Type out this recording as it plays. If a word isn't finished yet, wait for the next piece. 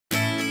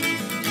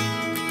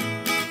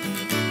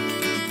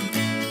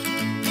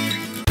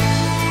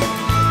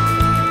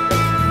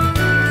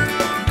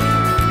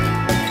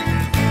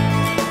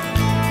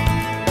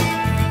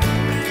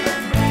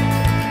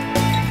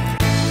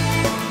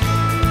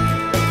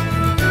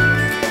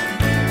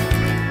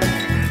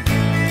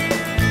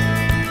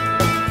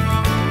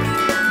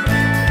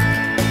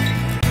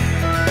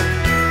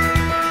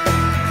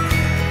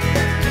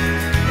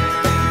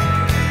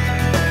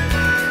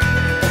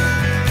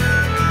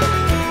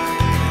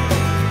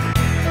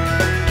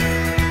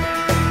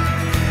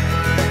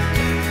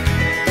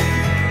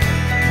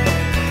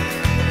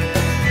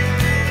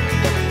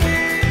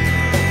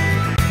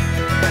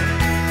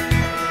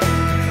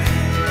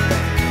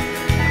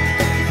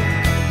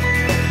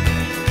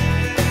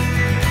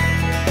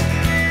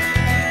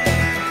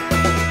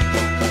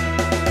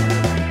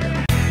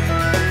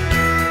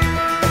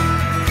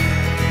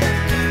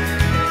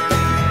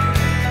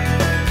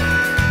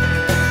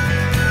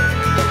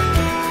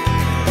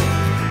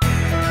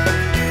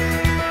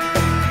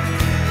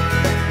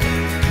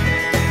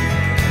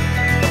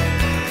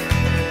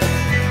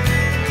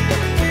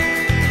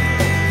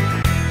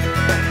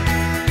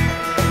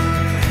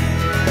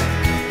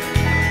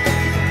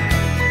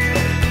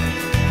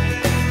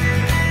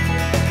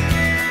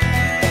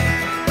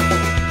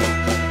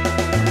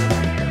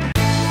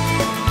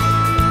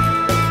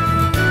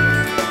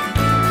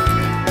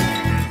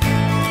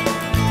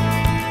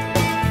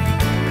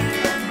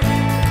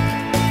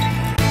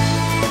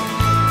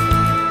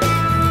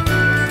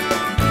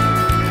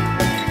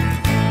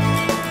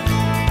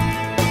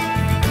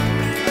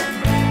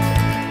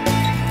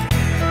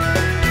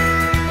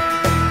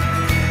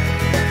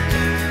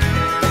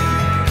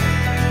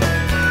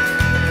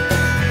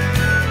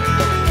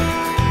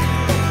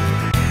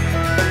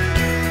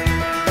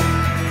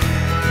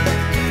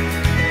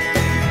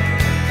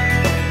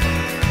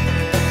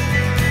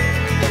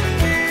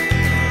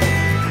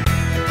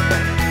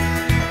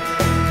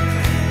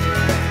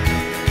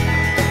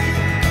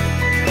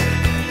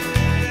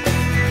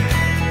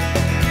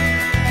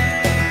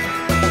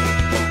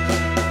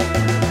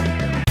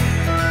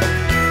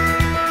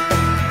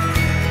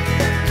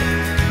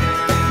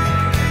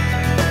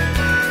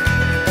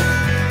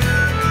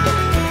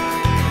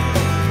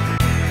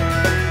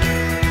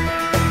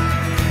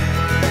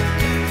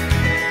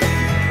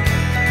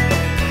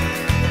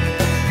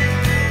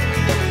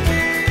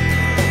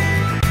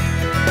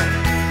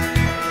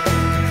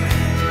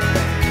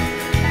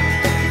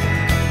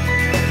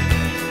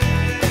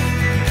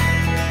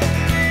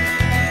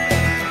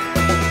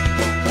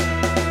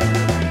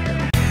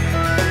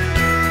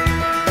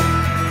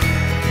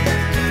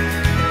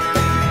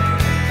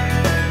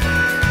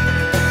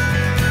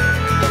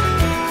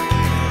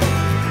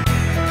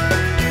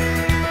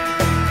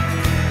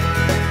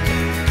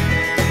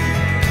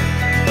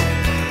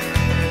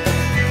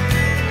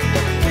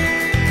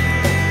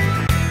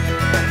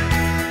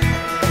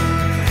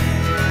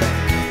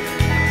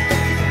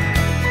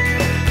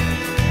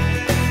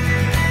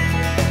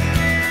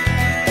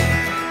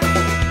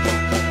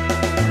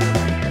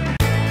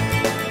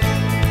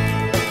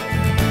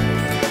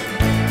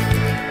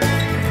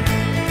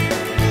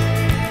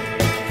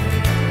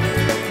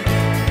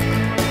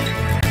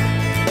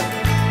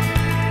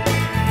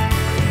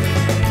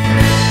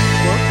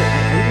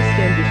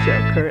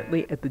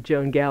currently at the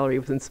Joan Gallery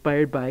was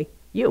inspired by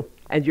you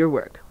and your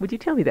work. Would you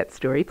tell me that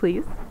story,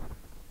 please?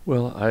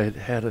 Well, I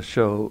had a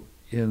show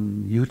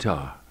in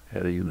Utah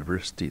at a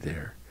university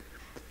there,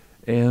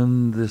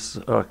 and this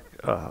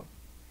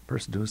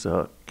person who's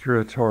a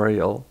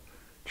curatorial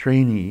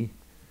trainee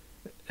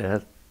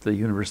at the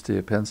University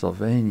of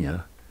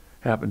Pennsylvania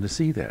happened to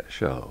see that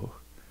show,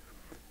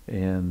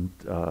 and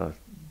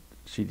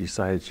she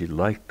decided she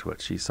liked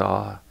what she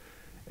saw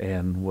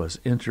and was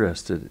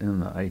interested in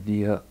the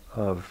idea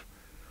of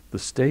the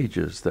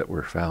stages that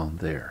were found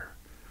there,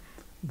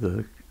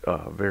 the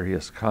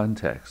various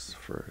contexts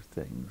for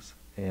things.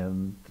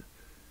 And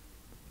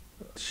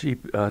she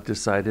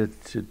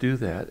decided to do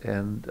that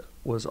and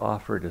was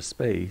offered a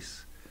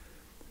space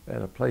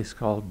at a place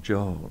called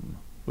Joan,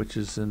 which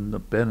is in the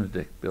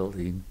Benedict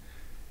building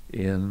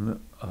in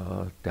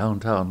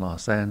downtown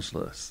Los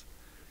Angeles.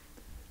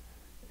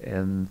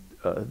 And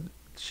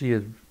she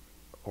had,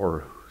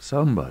 or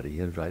somebody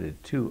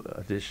invited 2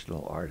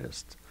 additional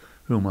artists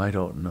whom I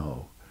don't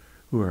know,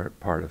 who are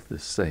part of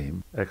this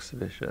same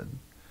exhibition.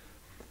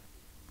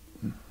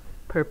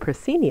 Per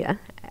Prasinia,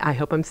 I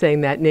hope I'm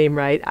saying that name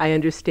right, I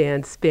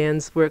understand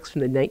spans works from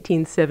the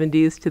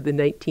 1970s to the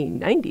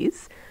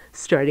 1990s,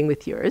 starting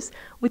with yours.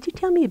 Would you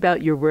tell me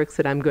about your works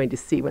that I'm going to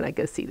see when I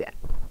go see that?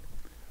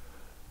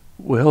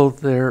 Well,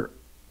 there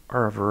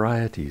are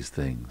varieties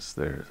things.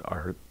 There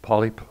are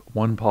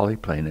one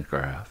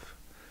polyplanograph,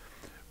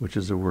 which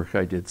is a work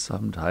I did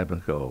some time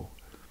ago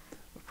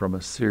from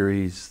a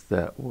series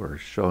that were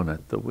shown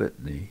at the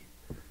Whitney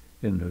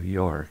in New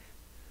York.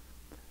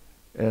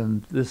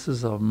 And this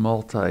is a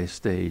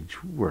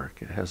multi-stage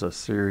work. It has a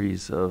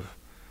series of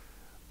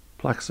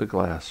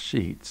plexiglass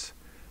sheets,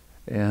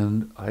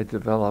 and I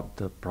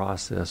developed a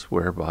process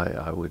whereby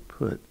I would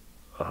put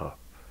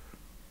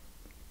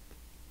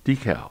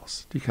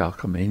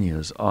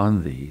decalcomanias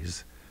on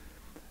these,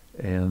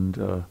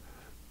 and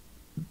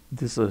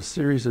this is a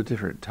series of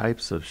different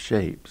types of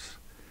shapes,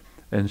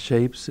 and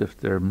shapes, if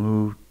they're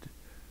moved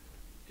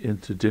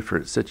into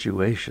different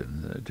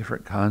situations,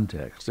 different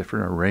contexts,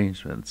 different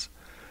arrangements,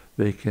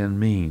 they can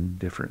mean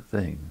different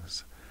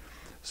things.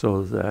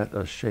 So that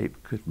a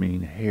shape could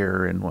mean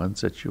hair in one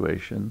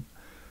situation,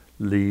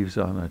 leaves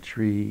on a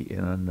tree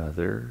in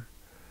another,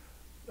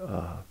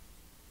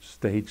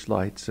 stage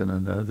lights in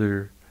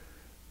another.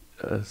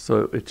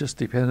 So it just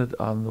depended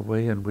on the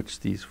way in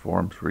which these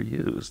forms were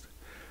used.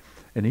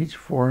 And each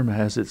form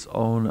has its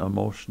own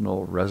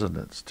emotional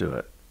resonance to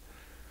it.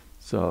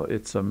 So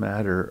it's a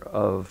matter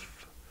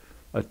of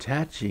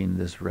attaching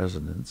this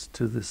resonance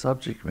to the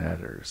subject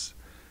matters.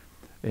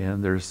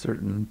 And there's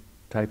certain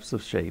types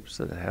of shapes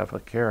that have a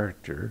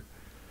character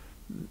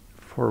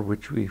for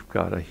which we've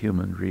got a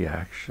human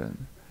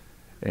reaction.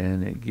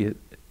 And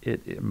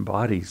it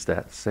embodies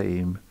that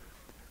same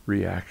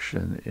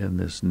reaction in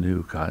this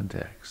new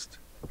context.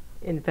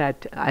 In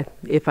fact,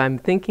 if I'm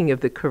thinking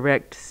of the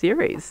correct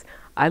series,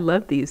 I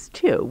love these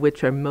too,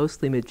 which are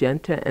mostly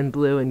magenta and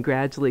blue and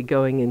gradually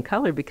going in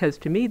color, because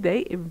to me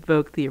they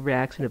evoke the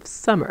reaction of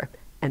summer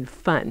and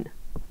fun.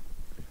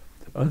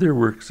 Other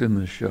works in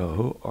the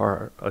show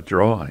are a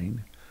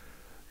drawing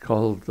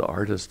called The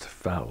Artist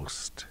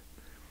Faust.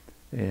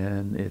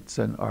 And it's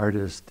an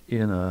artist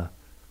in a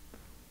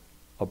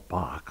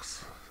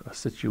box, a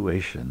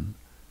situation,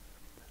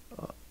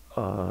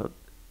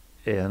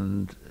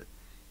 and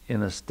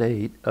in a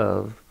state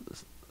of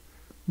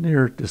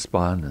near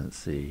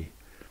despondency,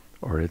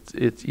 or it's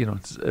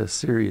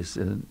serious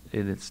in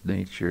its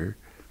nature.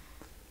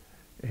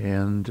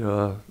 And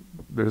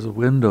there's a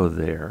window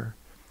there.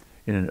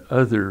 In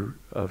other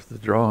of the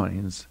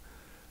drawings,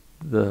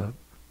 the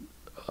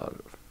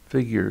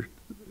figure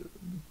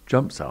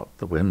jumps out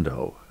the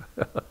window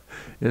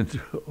into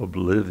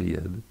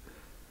oblivion.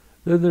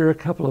 Then there are a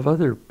couple of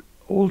other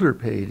older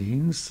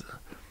paintings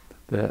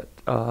that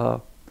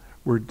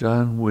were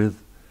done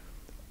with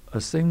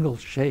a single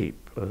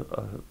shape,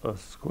 a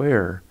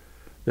square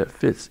that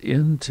fits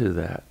into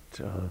that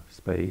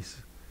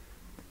space.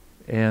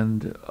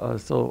 And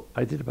so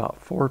I did about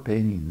 4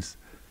 paintings,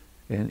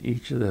 and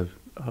each of them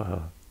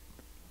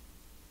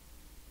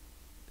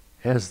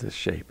has this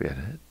shape in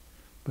it,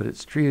 but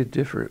it's treated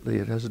differently.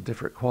 It has a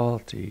different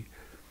quality.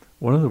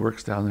 One of the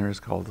works down there is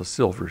called The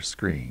Silver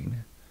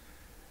Screen,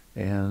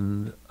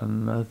 and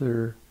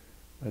another,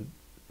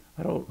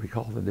 I don't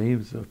recall the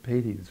names of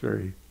paintings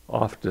very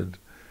often,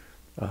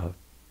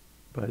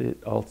 but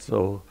it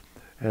also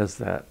has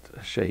that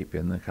shape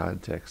in the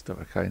context of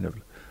a kind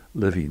of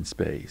living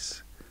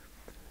space.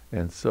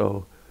 And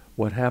so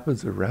what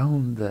happens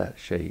around that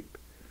shape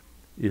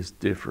is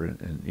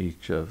different in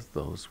each of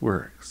those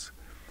works.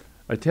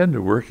 I tend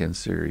to work in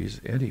series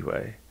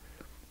anyway,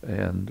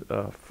 and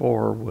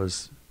 4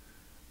 was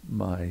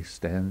my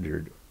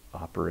standard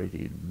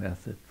operating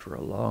method for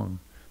a long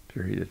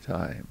period of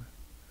time.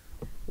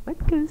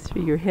 What goes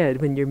through your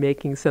head when you're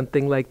making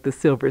something like The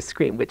Silver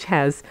Screen, which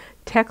has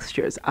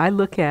textures? I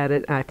look at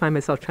it, and I find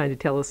myself trying to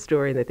tell a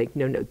story, and I think,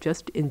 no,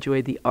 just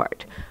enjoy the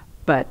art.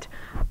 But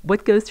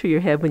what goes through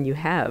your head when you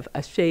have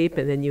a shape,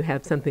 and then you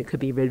have something that could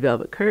be red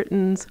velvet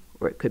curtains,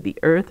 or it could be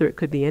earth, or it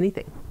could be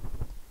anything.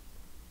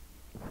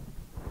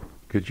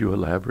 Could you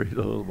elaborate a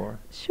little more?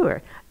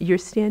 Sure. You're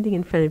standing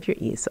in front of your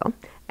easel,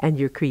 and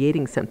you're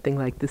creating something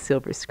like the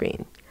silver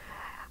screen.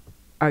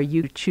 Are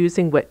you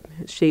choosing what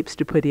shapes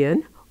to put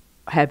in?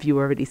 Have you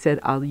already said,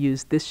 I'll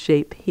use this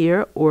shape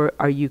here, or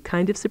are you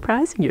kind of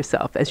surprising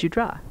yourself as you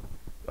draw?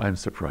 I'm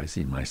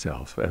surprising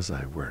myself as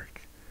I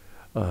work.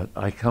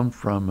 I come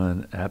from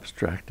an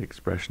abstract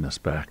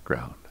expressionist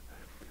background,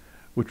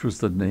 which was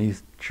the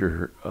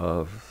nature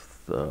of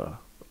the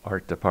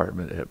art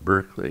department at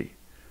Berkeley.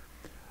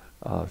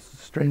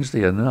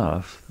 Strangely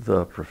enough,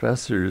 the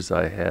professors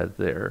I had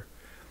there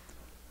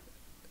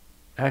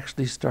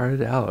actually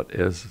started out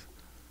as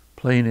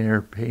plein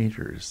air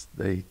painters.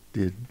 They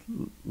did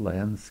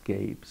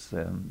landscapes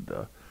and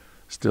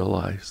still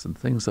lifes and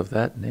things of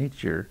that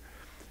nature,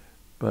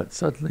 but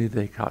suddenly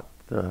they caught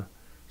the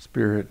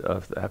spirit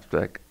of the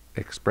abstract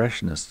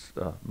expressionist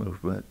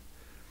movement,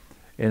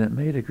 and it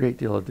made a great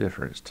deal of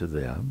difference to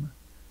them,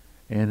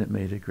 and it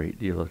made a great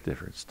deal of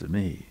difference to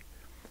me.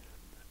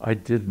 I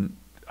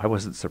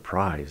wasn't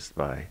surprised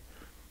by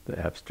the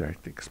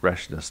abstract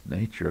expressionist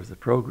nature of the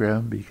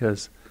program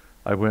because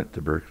I went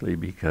to Berkeley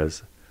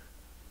because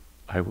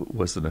I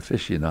was an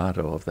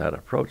aficionado of that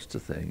approach to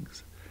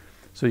things.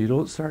 So you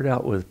don't start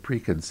out with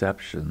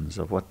preconceptions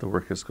of what the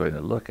work is going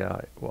to look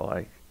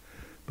like,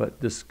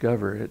 but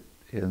discover it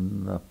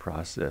in the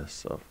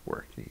process of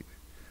working.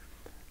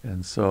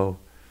 And so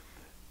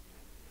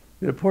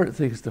the important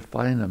thing is to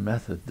find a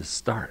method to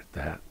start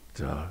that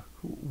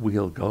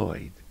wheel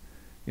going,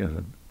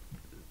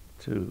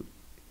 to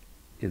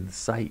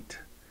incite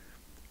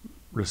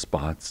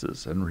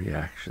responses and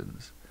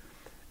reactions.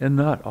 And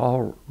not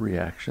all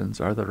reactions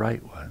are the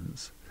right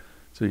ones.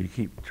 So you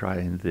keep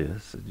trying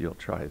this and you'll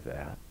try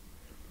that.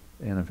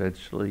 And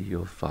eventually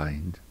you'll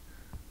find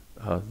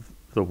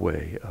the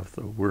way of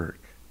the work.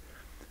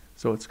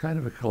 So it's kind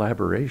of a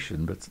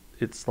collaboration, but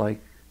it's like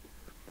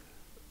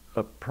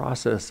a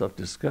process of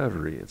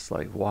discovery. It's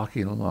like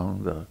walking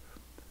along the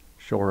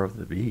shore of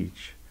the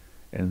beach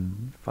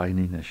and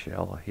finding a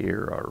shell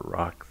here or a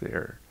rock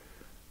there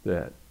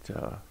that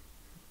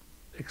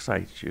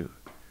excites you.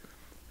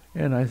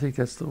 And I think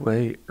that's the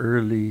way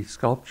early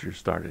sculpture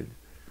started.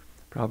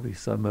 Probably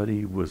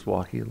somebody was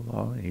walking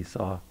along and he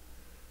saw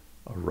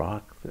a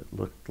rock that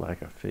looked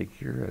like a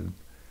figure and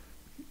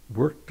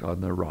worked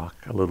on the rock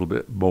a little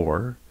bit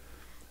more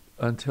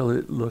until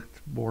it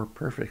looked more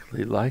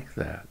perfectly like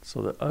that,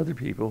 so that other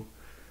people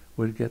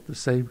would get the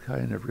same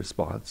kind of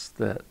response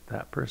that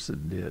that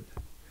person did.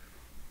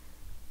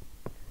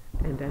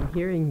 And I'm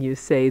hearing you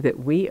say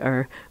that we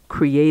are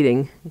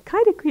creating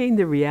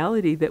the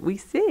reality that we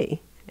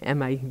see.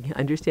 Am I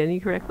understanding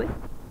you correctly?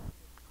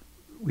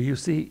 Well, you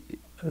see,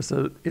 as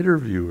an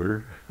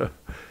interviewer,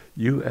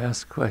 you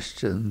ask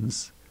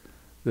questions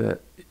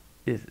that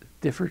is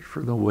different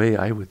from the way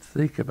I would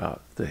think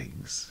about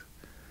things.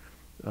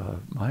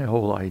 My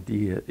whole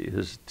idea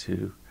is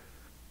to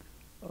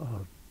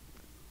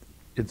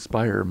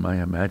inspire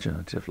my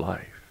imaginative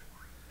life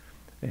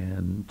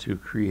and to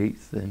create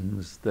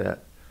things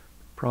that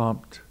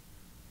prompt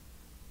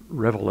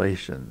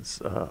revelations,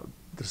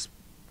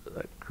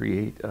 that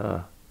create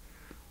a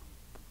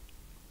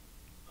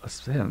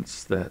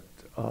sense that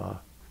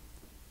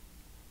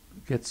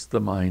gets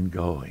the mind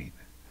going.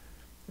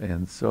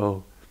 And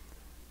so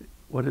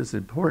what is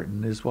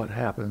important is what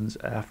happens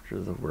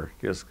after the work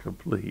is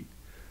complete.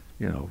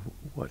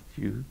 What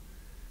you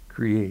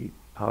create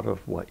out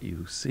of what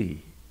you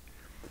see.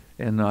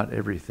 And not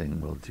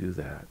everything will do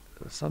that.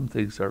 Some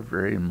things are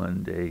very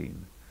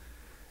mundane.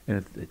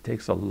 And it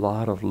takes a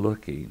lot of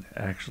looking,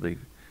 actually,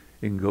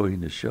 in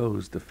going to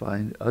shows to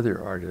find other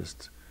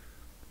artists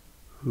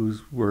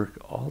whose work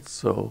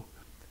also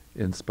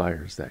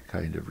inspires that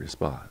kind of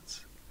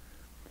response.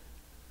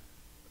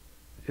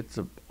 It's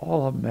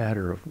all a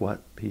matter of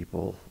what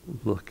people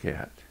look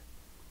at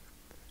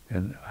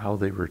and how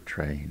they were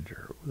trained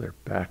or their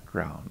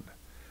background.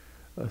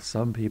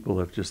 Some people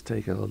have just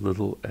taken a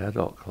little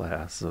adult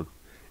class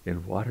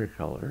in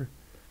watercolor,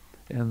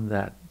 and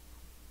that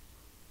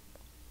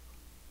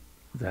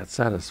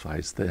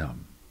satisfies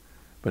them.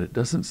 But it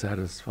doesn't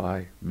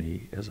satisfy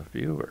me as a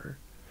viewer.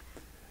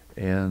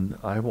 And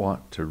I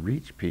want to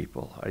reach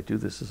people. I do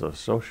this as a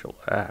social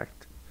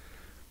act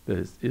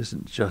that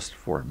isn't just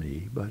for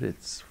me, but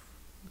it's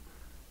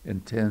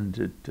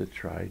intended to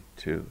try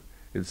to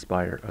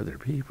inspire other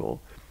people.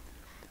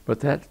 But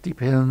that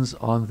depends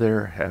on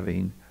their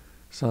having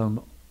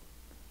some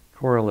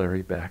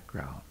corollary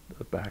background,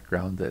 a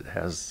background that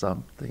has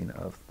something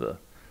of the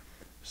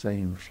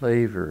same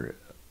flavor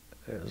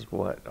as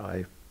what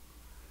I've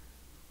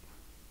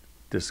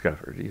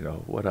discovered,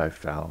 what I've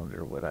found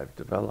or what I've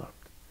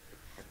developed.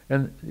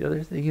 And the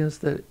other thing is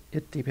that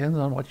it depends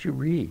on what you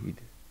read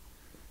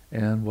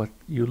and what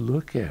you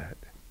look at.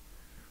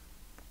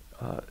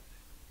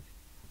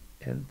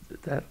 And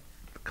that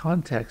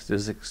context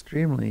is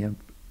extremely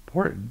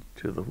important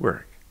to the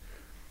work.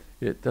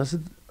 It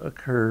doesn't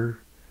occur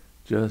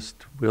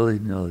just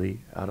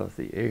willy-nilly out of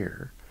the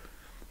air,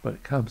 but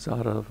it comes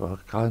out of a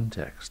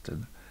context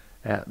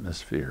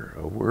atmosphere,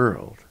 a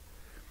world.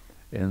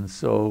 And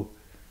so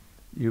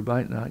you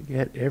might not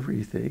get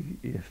everything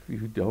if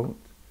you don't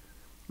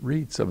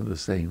read some of the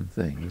same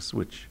things,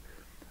 which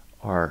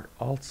are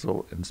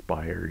also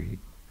inspiring,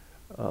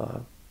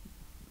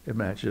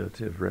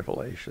 imaginative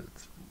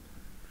revelations.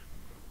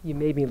 You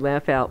made me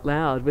laugh out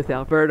loud with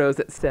Alberto's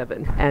at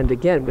 7. And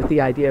again, with the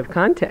idea of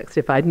context.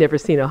 If I'd never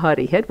seen a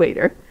haughty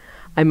headwaiter,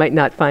 I might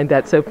not find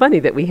that so funny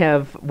that we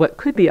have what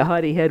could be a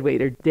haughty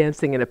headwaiter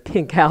dancing in a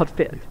pink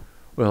outfit.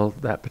 Well,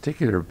 that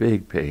particular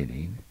big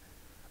painting,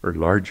 or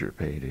larger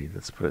painting,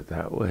 let's put it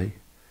that way,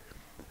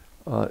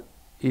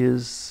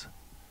 is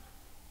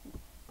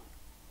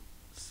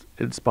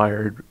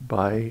inspired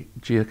by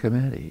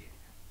Giacometti.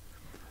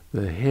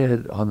 The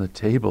head on the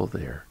table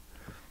there,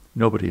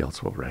 nobody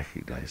else will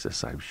recognize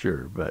this, I'm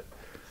sure, but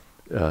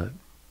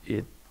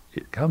it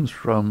comes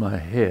from a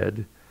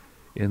head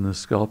in the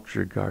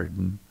sculpture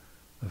garden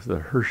of the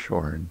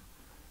Hirshhorn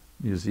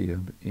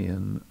Museum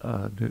in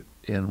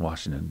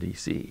Washington,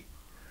 D.C.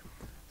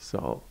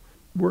 So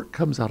work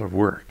comes out of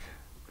work,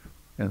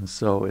 and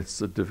so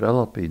it's a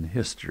developing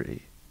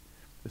history.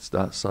 It's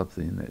not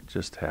something that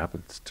just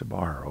happens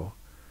tomorrow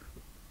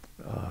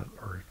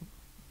or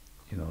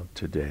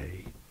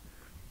today.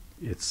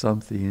 It's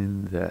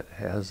something that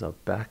has a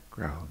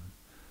background,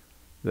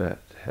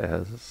 that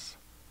has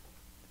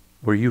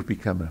where you've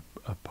become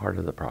a part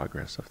of the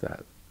progress of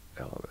that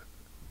element.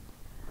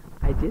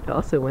 I did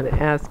also want to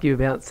ask you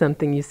about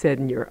something you said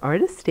in your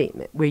artist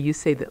statement, where you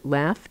say that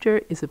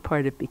laughter is a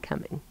part of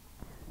becoming.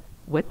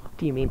 What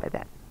do you mean by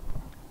that?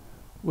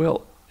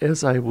 Well,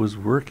 as I was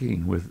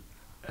working with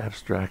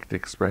abstract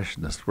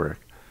expressionist work,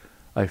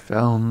 I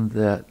found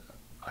that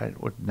I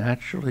would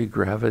naturally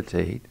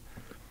gravitate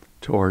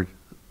toward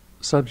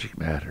subject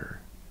matter,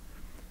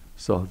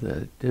 so that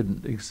it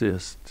didn't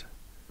exist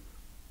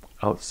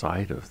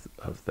outside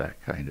of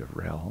that kind of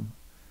realm.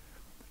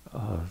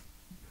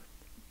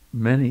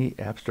 Many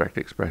abstract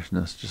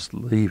expressionists just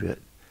leave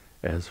it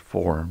as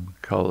form,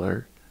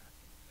 color,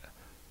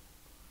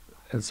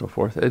 and so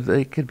forth. And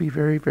they can be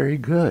very, very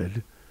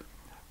good,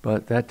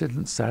 but that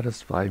didn't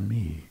satisfy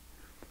me.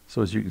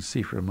 So as you can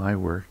see from my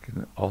work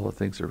and all the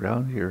things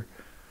around here,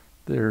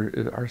 there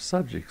are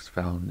subjects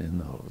found in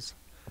those.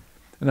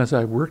 And as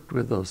I worked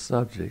with those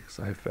subjects,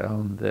 I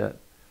found that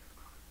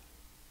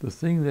the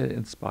thing that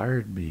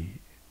inspired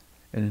me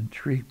and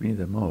intrigued me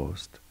the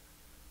most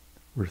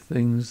were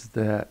things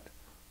that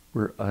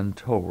were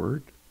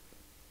untoward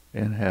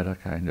and had a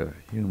kind of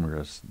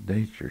humorous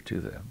nature to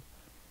them.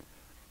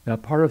 Now,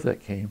 part of that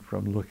came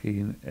from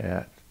looking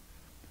at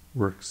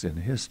works in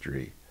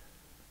history,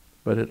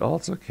 but it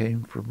also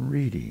came from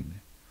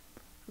reading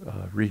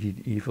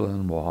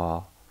Evelyn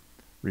Waugh,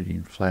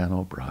 reading Flann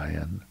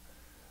O'Brien,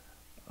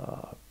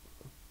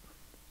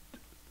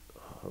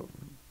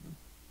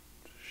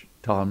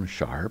 Tom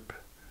Sharp,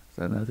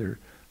 another.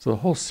 So a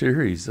whole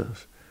series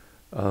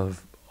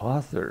of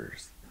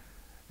authors,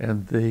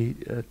 and they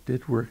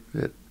did work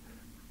that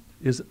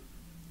is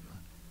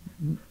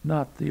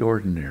not the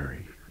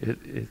ordinary.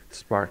 It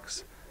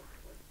sparks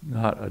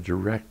not a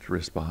direct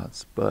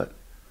response, but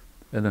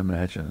an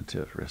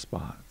imaginative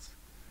response.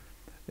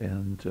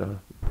 And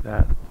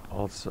that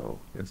also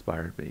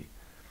inspired me.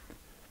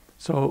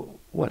 So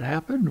what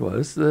happened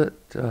was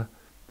that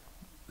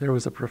there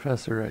was a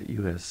professor at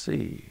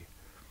USC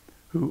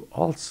who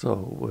also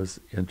was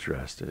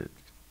interested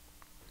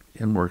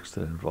in works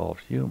that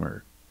involved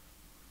humor.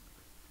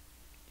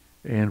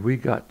 And we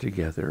got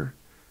together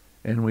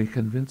and we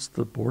convinced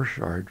the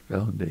Borchardt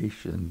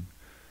Foundation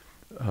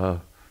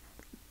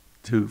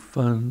to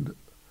fund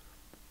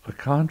a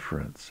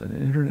conference, an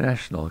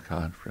international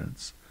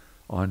conference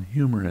on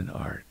humor and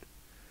art.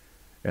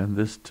 And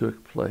this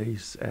took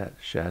place at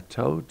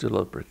Chateau de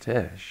la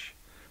Bretèche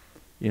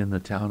in the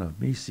town of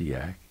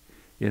Misillac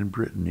in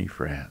Brittany,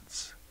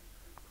 France.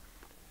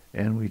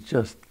 And we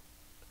just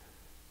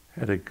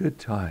had a good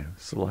time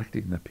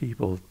selecting the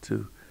people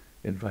to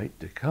invite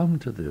to come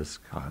to this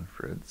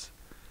conference.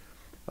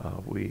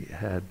 We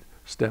had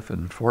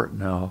Stephan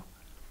Fortnow,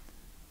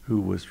 who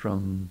was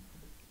from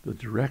the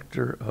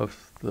director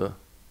of the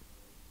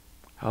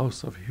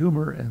House of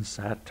Humor and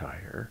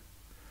Satire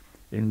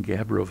in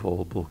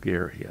Gabrovo,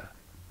 Bulgaria.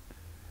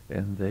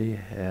 And they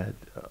had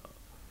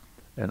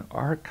an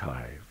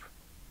archive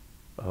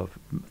of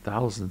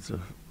thousands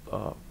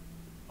of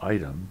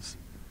items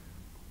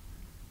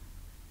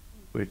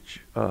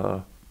which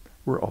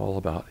were all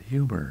about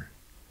humor.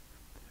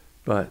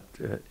 But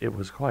it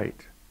was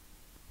quite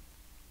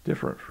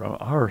different from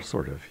our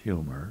sort of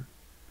humor,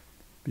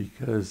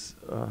 because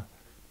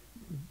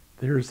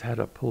theirs had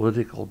a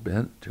political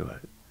bent to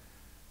it,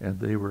 and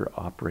they were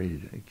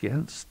operating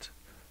against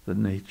the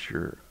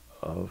nature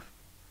of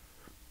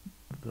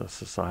the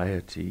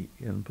society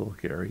in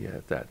Bulgaria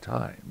at that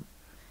time.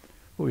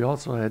 We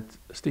also had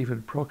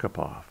Stephen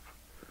Prokopov,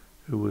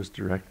 who was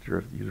director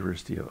of the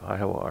University of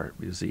Iowa Art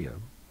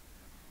Museum,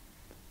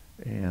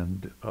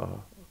 and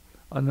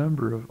a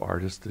number of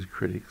artists and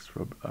critics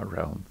from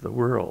around the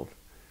world.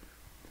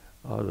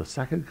 The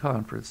second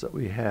conference that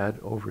we had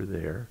over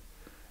there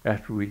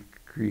after we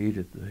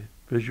created the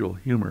Visual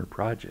Humor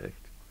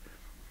Project,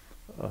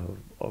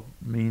 a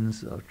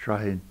means of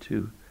trying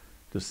to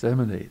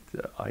disseminate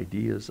the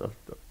ideas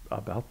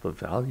about the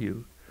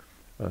value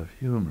of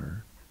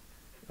humor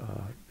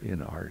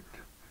in art.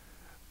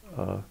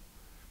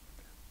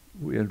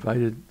 We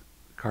invited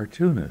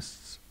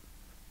cartoonists,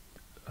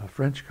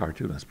 French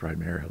cartoonists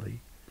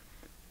primarily,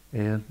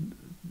 and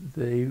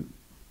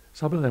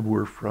some of them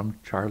were from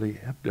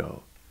Charlie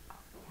Hebdo,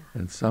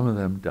 and some of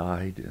them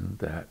died in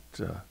that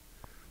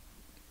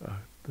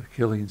the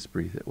killing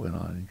spree that went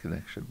on in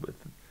connection with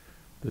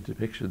the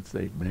depictions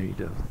they'd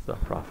made of the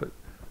Prophet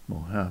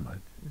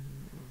Muhammad.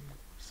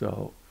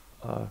 So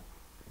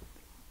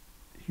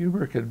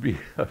humor can be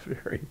a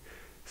very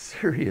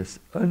serious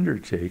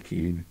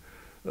undertaking.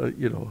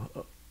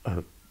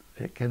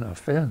 It can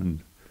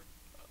offend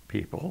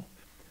people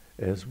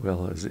as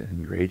well as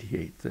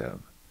ingratiate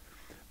them.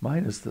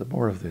 Mine is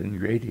more of the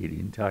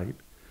ingratiating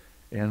type,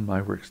 and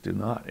my works do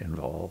not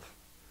involve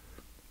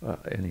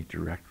any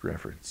direct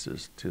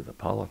references to the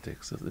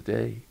politics of the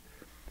day,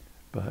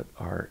 but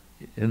are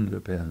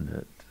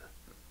independent.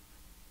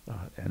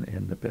 And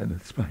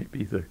independence might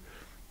be the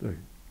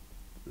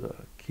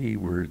key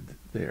word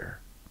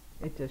there.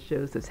 It just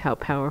shows us how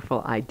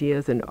powerful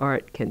ideas and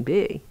art can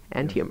be,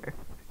 and Yes. humor.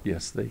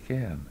 Yes, they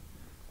can.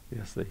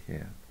 Yes, they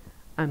can.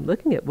 I'm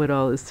looking at what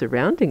all is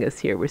surrounding us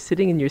here. We're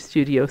sitting in your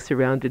studio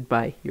surrounded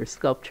by your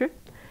sculpture,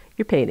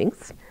 your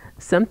paintings,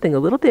 something a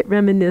little bit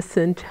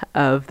reminiscent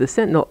of the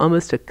Sentinel,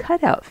 almost a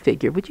cutout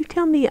figure. Would you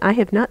tell me, I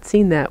have not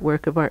seen that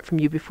work of art from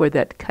you before,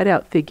 that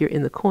cutout figure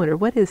in the corner.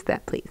 What is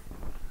that, please?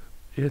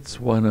 It's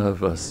one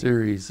of a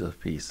series of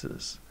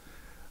pieces.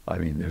 I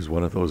mean, there's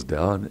one of those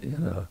down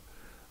in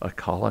a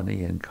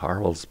colony in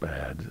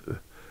Carlsbad.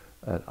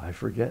 I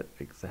forget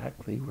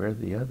exactly where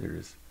the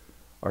others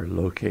are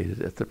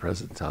located at the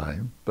present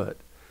time, but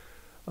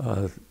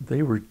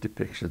they were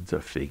depictions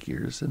of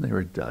figures, and they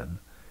were done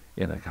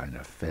in a kind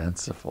of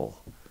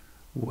fanciful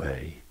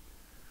way.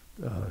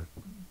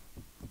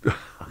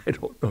 I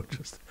don't know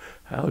just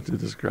how to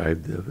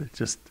describe them. It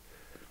just,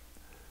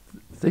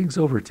 things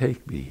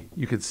overtake me.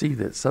 You can see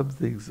that some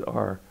things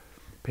are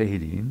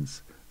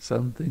paintings,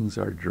 some things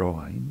are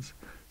drawings,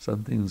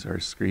 some things are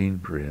screen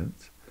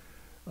print,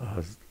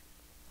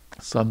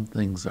 some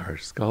things are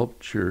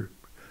sculpture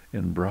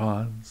in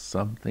bronze,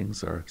 some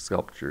things are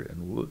sculpture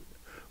in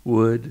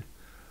wood.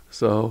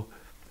 So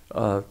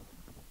the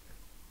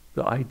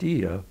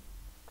idea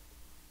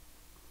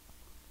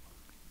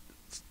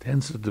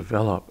tends to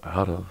develop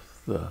out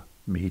of the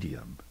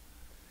medium.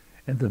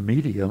 And the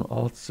medium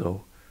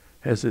also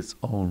has its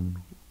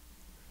own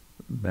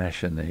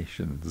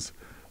machinations,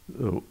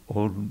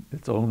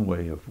 its own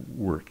way of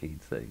working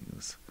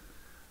things.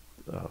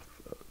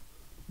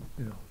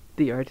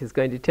 The art is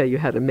going to tell you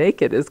how to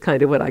make it, is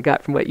kind of what I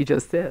got from what you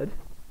just said.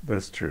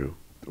 That's true.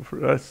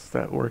 For us,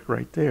 that work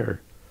right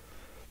there.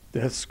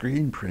 That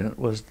screen print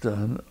was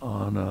done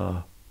on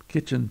a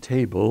kitchen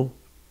table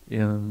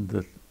in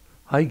the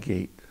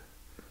Highgate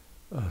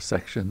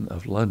section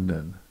of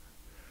London.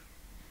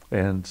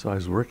 And so I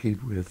was working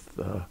with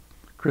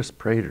Chris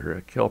Prater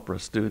at Kelpra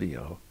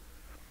Studio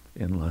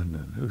in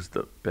London, who's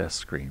the best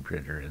screen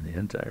printer in the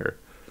entire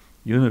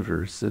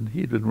universe. And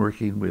he'd been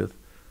working with,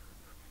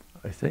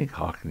 I think,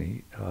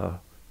 Hockney,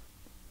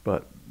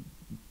 but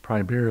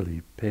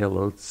primarily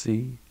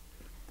Paolozzi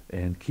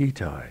and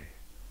Kitai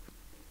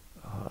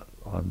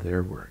on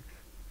their work.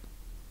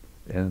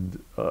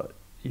 And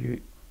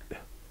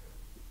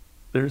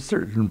there's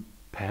certain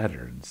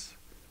patterns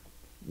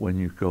when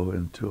you go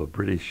into a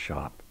British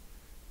shop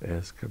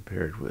as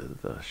compared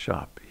with a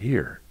shop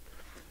here.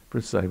 For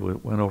instance, I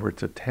went over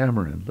to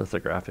Tamarin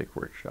Lithographic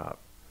Workshop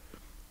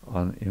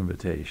on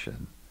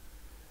invitation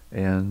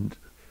and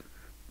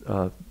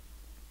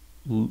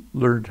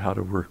learned how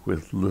to work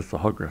with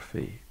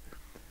lithography.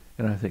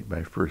 And I think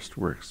my first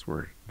works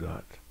were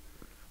not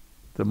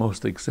the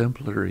most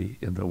exemplary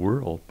in the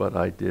world, but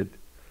I did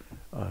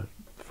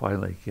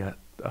finally get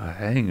a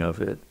hang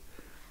of it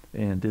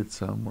and did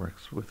some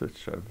works with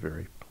which I'm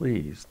very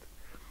pleased.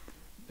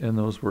 And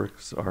those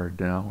works are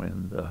now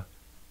in the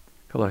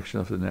collection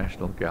of the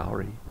National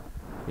Gallery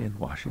in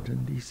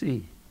Washington,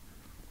 D.C.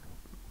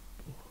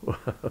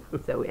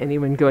 So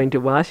anyone going to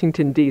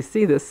Washington,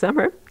 D.C. this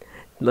summer,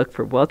 look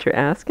for Walter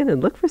Askin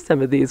and look for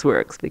some of these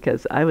works,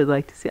 because I would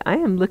like to see. I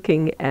am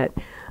looking at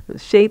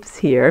shapes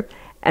here,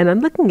 and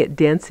I'm looking at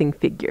dancing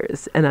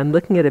figures, and I'm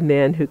looking at a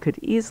man who could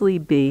easily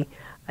be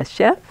a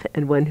chef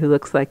and one who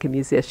looks like a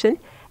musician.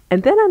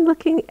 And then I'm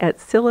looking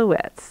at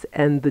silhouettes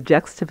and the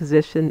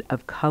juxtaposition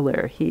of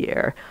color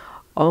here,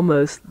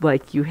 almost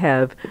like you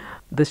have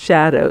the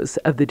shadows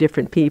of the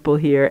different people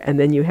here, and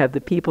then you have the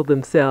people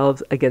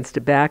themselves against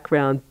a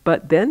background,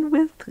 but then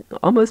with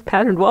almost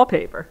patterned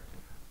wallpaper.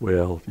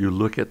 Well, you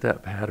look at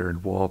that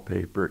patterned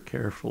wallpaper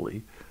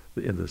carefully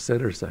in the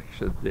center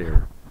section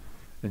there,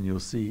 and you'll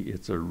see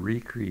it's a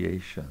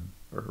recreation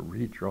or a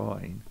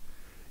redrawing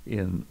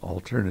in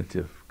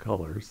alternative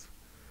colors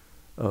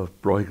of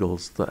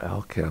Bruegel's The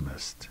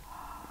Alchemist.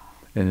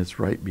 And it's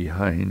right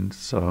behind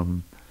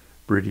some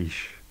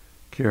British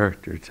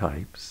character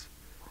types.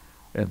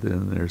 And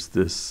then there's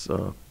this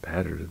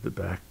pattern in the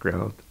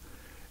background.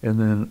 And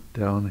then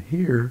down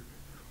here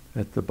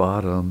at the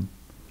bottom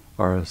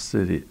are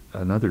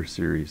another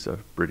series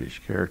of British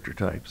character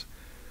types,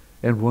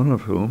 and one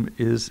of whom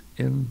is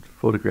in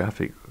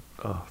photographic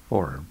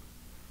form.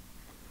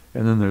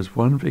 And then there's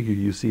one figure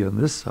you see on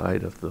this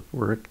side of the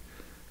work,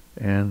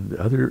 and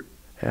the other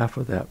half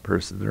of that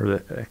person, or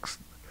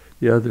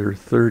the other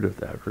third of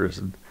that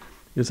person,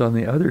 is on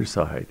the other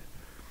side.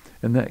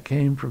 And that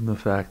came from the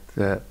fact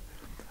that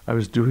I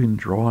was doing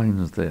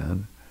drawings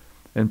then,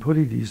 and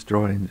putting these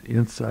drawings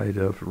inside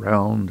of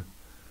round,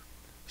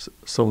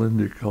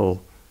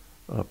 cylindrical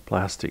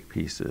plastic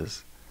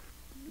pieces.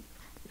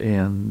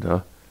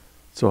 And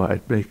so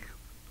I'd make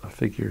a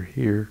figure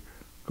here,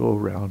 go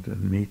around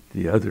and meet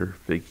the other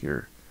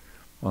figure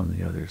on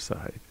the other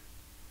side.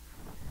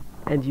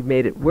 And you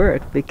made it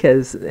work,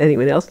 because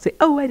anyone else would say,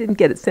 oh, I didn't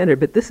get it centered,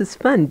 but this is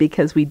fun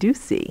because we do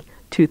see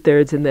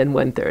 2/3 and then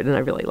 1/3, and I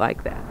really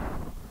like that.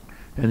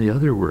 And the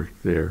other work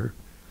there,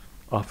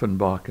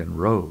 Offenbach and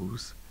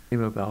Rose,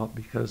 came about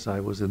because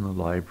I was in the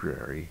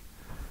library.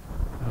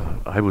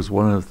 I was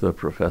one of the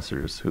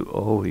professors who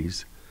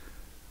always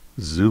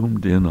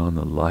zoomed in on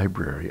the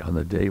library on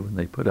the day when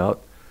they put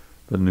out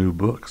the new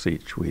books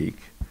each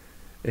week.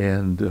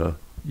 And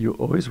you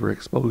always were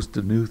exposed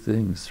to new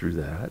things through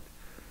that.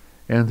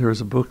 And there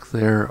was a book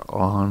there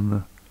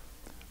on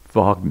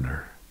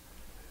Wagner.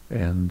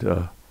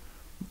 And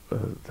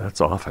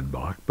that's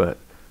Offenbach, but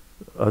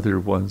other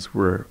ones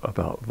were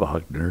about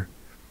Wagner.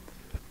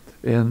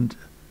 And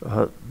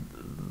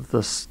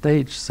the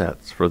stage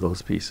sets for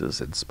those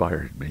pieces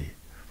inspired me.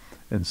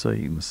 And so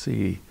you can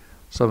see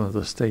some of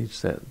the stage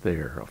set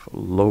there of a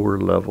lower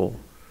level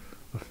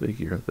of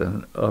figure than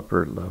an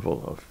upper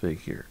level of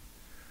figure.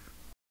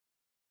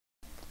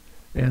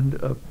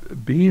 And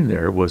being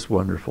there was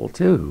wonderful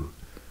too,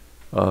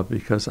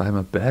 because I'm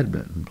a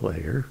badminton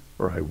player,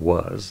 or I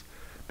was,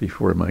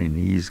 before my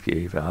knees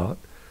gave out.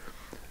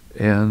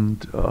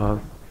 And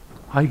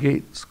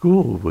Highgate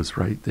School was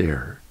right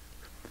there.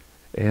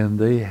 And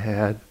they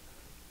had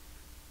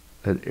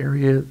an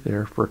area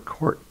there for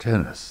court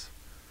tennis,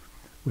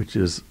 which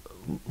is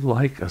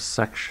like a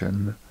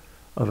section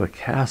of a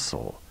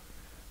castle.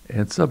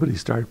 And somebody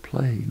started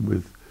playing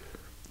with,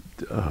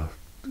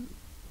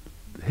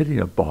 hitting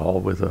a ball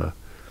with a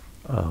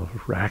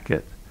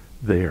racket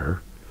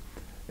there.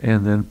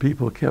 And then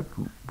people kept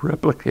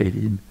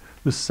replicating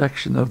the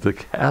section of the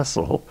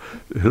castle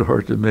in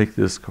order to make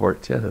this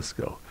court tennis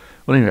go.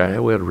 Well, anyway, I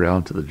went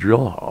around to the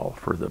drill hall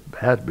for the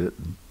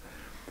badminton.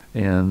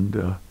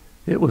 And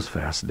it was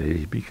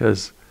fascinating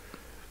because,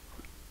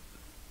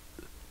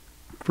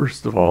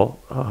 first of all,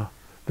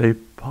 they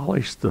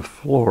polished the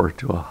floor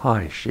to a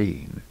high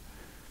sheen.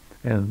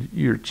 And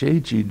you're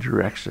changing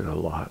direction a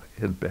lot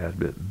in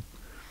badminton.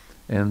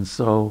 And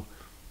so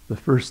the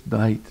first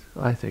night,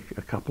 I think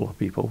a couple of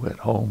people went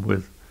home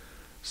with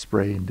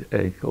sprained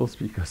ankles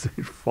because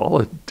they'd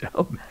fallen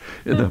down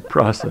in the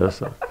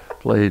process of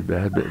playing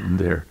badminton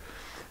there.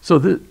 So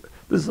this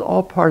is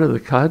all part of the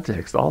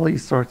context. All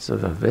these sorts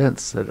of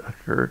events that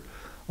occur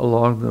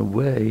along the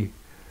way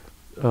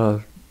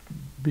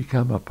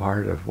become a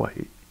part of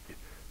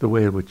the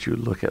way in which you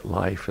look at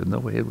life and the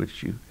way in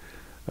which you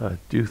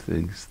do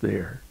things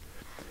there.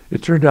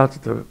 It turned out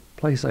that the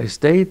place I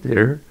stayed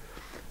there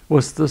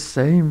was the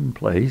same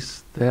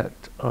place that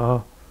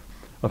a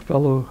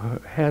fellow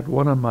had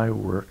one of my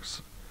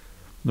works,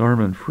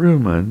 Norman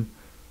Fruman,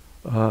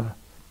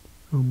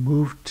 who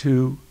moved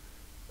to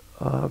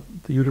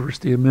the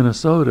University of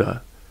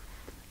Minnesota.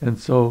 And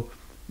so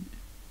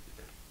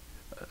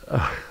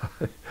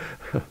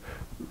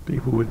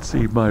people would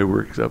see my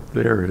works up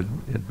there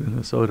in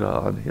Minnesota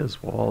on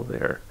his wall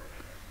there.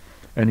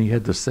 And he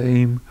had the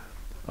same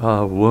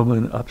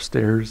woman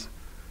upstairs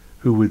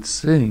who would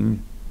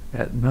sing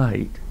at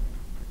night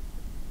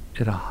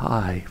in a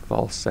high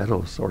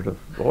falsetto sort of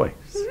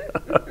voice.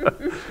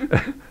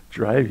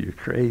 Drive you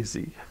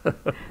crazy.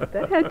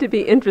 That had to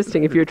be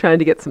interesting if you were trying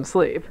to get some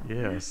sleep.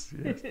 Yes,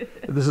 yes.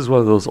 This is one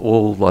of those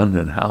old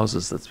London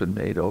houses that's been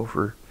made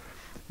over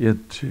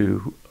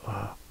into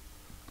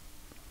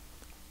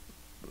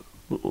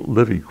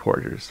living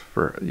quarters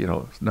for,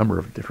 a number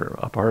of different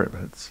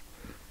apartments.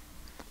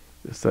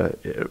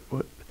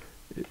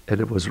 And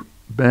it was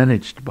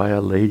managed by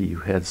a lady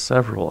who had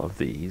several of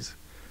these,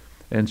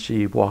 and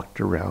she walked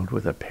around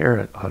with a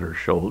parrot on her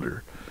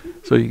shoulder.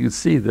 So you can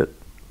see that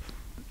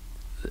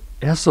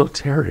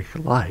esoteric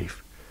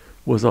life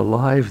was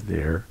alive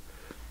there,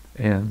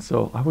 and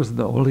so I wasn't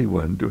the only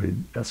one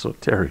doing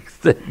esoteric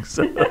things.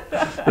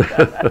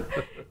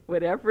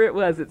 Whatever it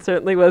was, it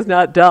certainly was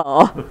not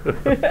dull.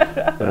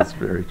 That's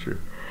very true.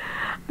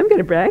 I'm going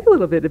to brag a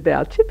little bit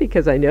about you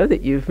because I know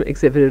that you've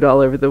exhibited all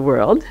over the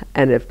world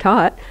and have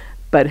taught,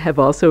 but have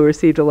also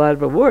received a lot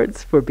of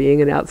awards for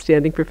being an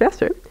outstanding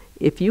professor.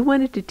 If you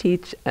wanted to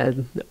teach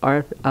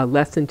a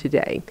lesson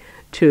today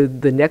to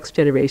the next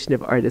generation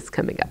of artists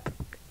coming up,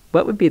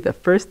 what would be the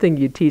first thing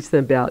you'd teach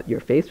them about? You're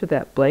faced with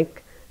that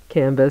blank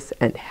canvas,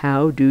 and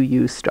how do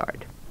you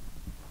start?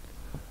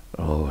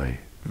 Oh,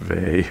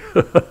 vey.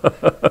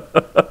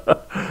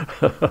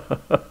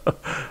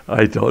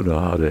 I don't know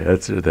how to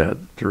answer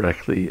that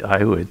directly.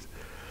 I would,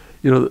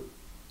 you know,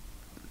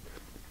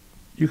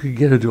 you could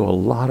get into a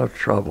lot of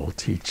trouble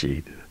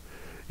teaching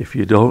if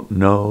you don't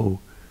know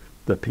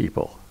the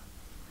people.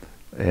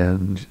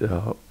 And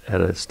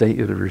at a state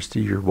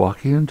university, you're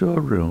walking into a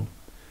room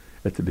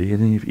at the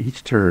beginning of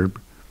each term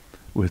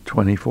with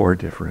 24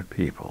 different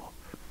people.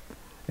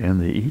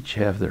 And they each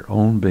have their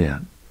own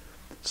bent.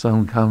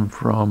 Some come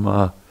from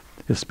a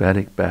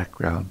Hispanic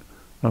background,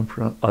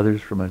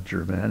 others from a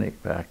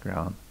Germanic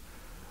background,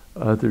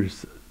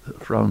 others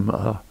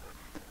from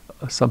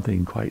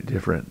something quite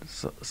different.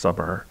 Some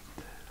are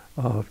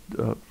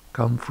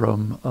come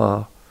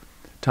from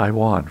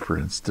Taiwan, for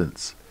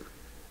instance.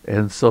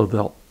 And so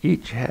they'll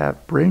each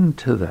bring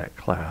to that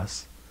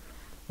class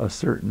a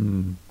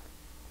certain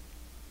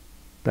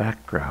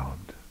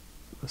background,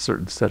 a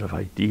certain set of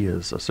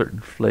ideas, a certain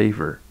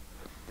flavor.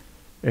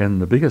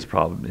 And the biggest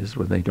problem is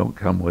when they don't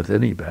come with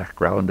any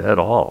background at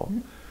all.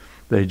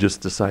 They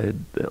just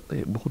decided that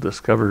they will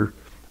discover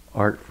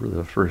art for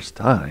the first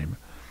time,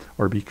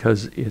 or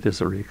because it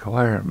is a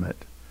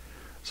requirement.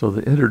 So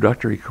the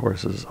introductory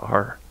courses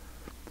are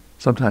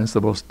sometimes the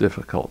most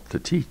difficult to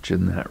teach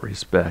in that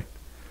respect.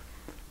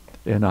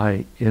 And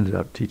I ended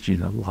up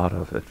teaching a lot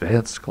of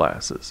advanced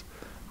classes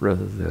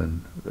rather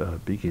than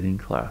beginning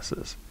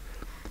classes.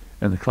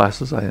 And the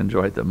classes I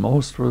enjoyed the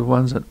most were the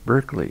ones at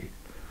Berkeley,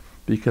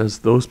 because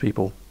those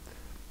people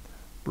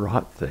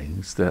brought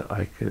things that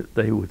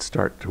they would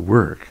start to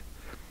work,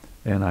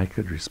 and I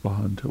could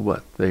respond to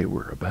what they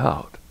were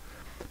about,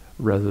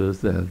 rather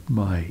than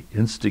my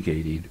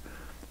instigating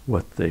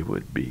what they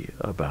would be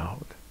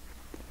about.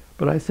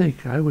 But I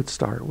think I would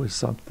start with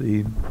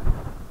something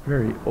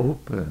very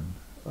open,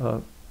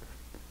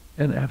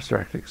 an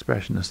abstract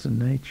expressionist in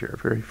nature, a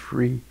very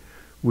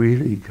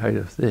free-wheeling kind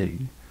of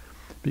thing,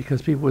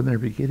 because people, when they're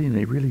beginning,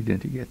 they really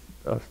need to get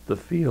the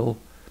feel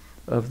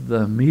of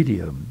the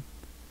medium.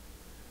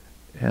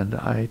 And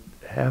I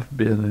have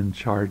been in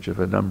charge of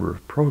a number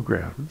of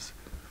programs,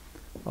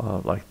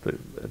 like the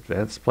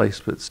Advanced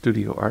Placement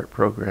Studio Art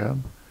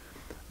Program,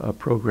 a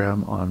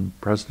program on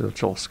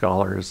presidential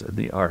scholars in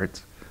the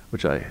arts,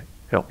 which I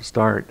helped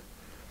start,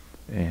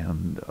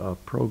 and a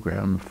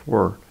program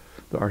for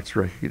the Arts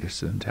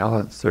Recognition and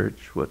Talent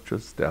Search, which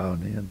was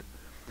down in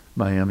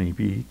Miami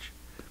Beach.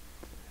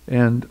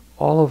 And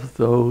all of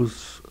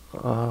those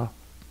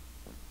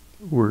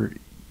were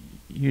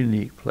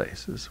unique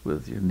places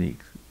with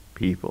unique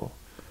people.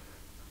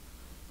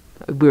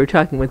 We were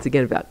talking once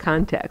again about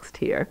context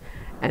here,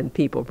 and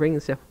people bringing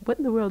stuff. What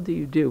in the world do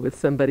you do with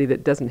somebody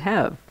that doesn't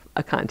have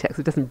a context,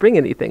 that doesn't bring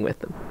anything with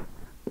them?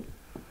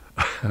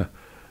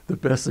 The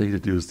best thing to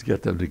do is to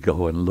get them to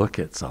go and look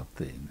at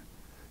something.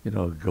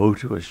 Go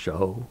to a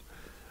show.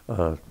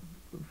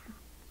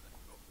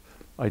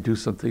 I do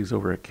some things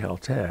over at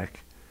Caltech,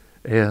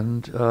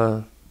 and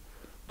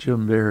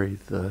Jim Berry,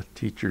 the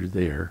teacher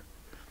there,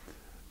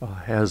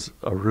 has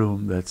a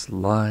room that's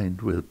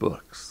lined with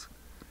books.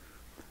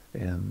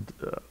 And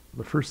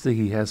the first thing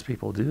he has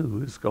people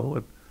do is go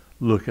and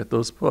look at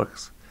those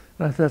books.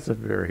 And I think that's a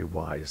very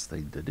wise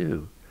thing to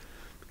do,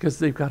 because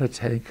they've got to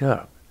tank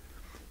up.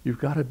 You've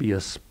got to be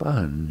a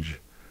sponge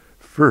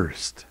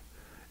first,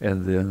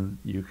 and then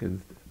you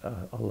can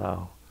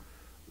allow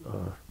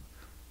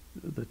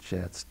the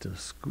chance to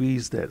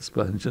squeeze that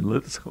sponge and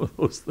let some of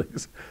those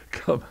things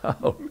come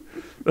out.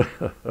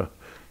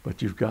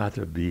 But you've got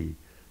to be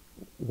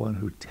one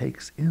who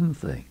takes in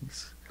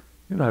things.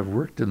 I've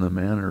worked in the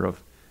manner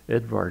of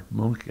Edvard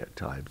Munch at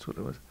times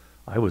when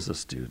I was a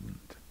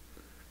student.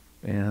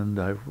 And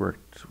I've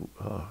worked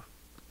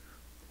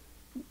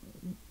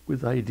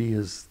with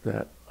ideas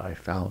that I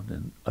found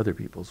in other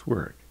people's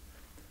work.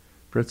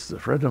 For instance,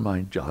 a friend of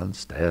mine, John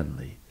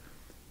Stanley,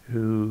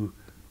 who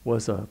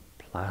was a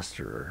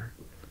plasterer,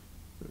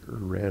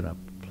 ran a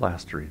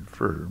plastering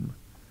firm.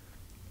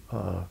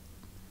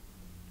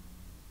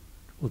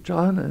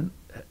 John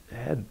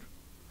had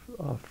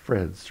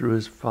friends through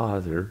his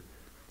father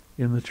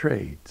in the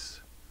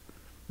trades.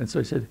 And so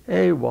he said,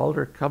 "Hey,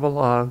 Walter, come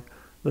along.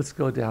 Let's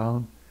go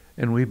down."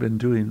 And we've been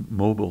doing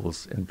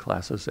mobiles in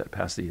classes at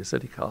Pasadena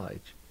City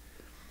College.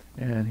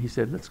 And he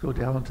said, "Let's go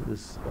down to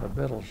this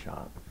metal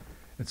shop."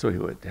 And so he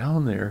went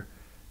down there,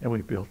 and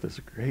we built this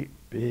great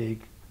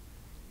big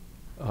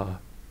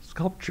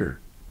sculpture.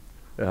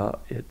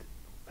 It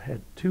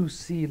had two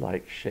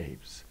C-like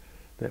shapes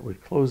that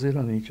would close in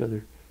on each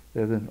other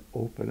and then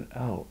open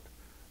out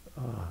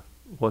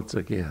once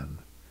again.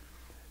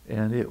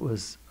 And it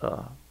was,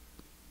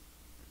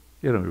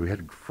 we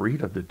had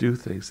freedom to do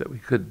things that we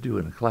couldn't do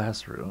in a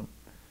classroom.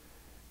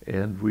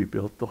 And we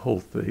built the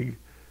whole thing.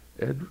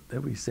 And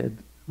then we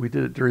said, we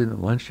did it during the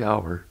lunch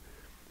hour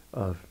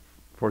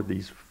for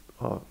these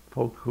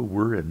folk who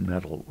were in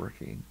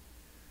metalworking.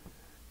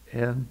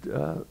 And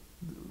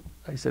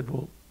I said,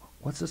 "Well,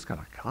 what's this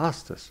going to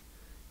cost us?"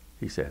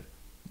 He said,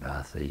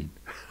 "Nothing."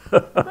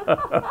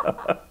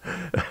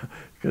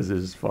 Because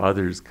his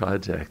father's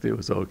contact, it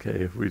was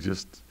okay if we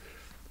just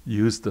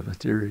used the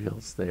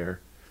materials there.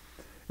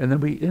 And then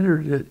we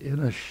entered it in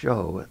a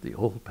show at the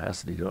old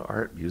Pasadena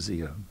Art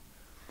Museum.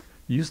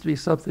 It used to be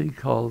something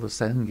called the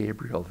San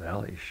Gabriel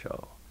Valley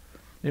Show.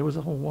 It was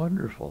a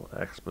wonderful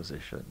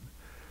exposition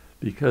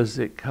because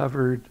it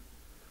covered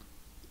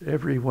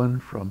everyone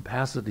from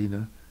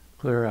Pasadena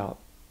clear out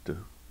to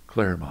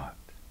Claremont.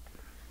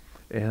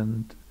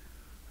 And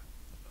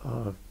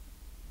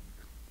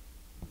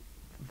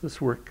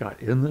this work got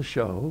in the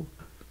show.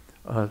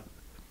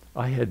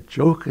 I had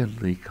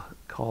jokingly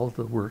called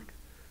the work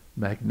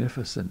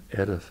Magnificent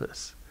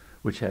Edifice,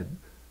 which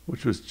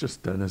was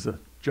just done as a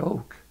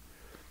joke.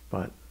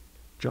 But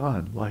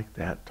John liked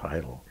that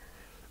title.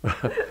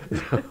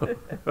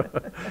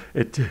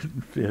 It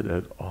didn't fit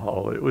at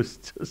all. It was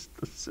just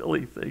a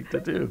silly thing to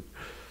do.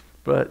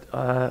 But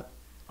so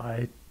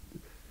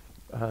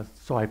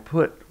I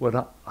put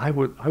I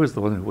was the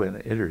one who went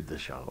and entered the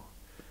show,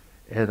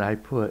 and I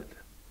put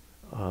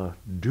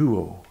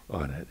Duo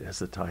on it as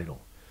the title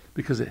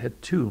because it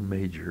had two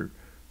major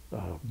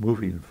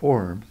moving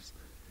forms,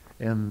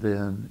 and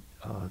then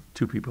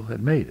two people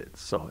had made it,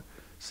 so it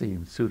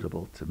seemed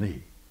suitable to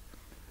me.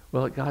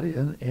 Well, it got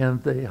in,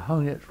 and they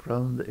hung it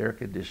from the air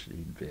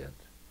conditioning vent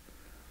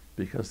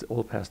because the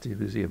old Pasadena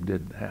Museum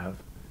didn't have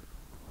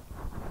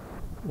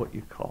what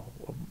you call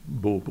a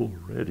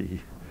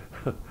mobile-ready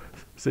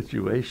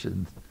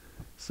situation.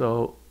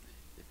 So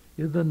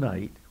in the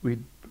night,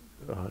 we'd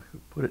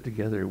put it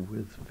together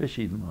with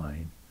fishing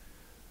line.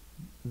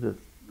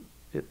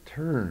 It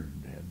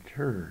turned and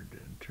turned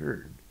and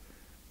turned,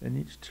 and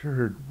each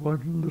turn,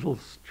 one little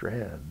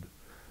strand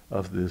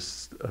of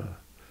this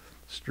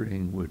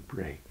string would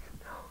break.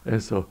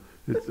 And so,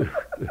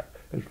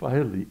 and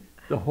finally,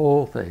 the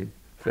whole thing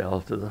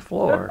fell to the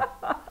floor.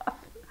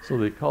 So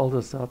they called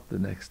us up the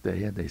next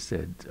day and they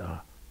said,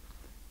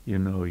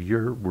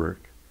 your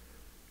work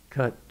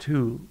cut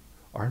 2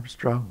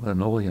 Armstrong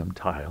linoleum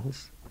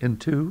tiles in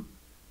 2.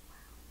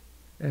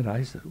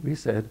 And we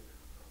said,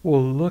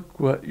 well, look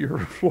what your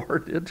floor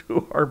did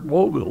to our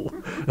mobile.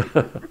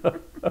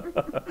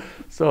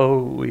 So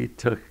we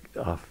took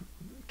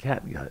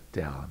catgut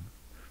down,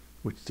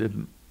 which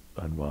didn't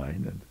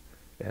unwind,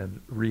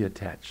 and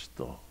reattached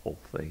the whole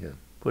thing and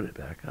put it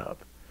back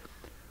up.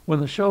 When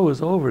the show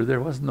was over, there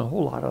weren't a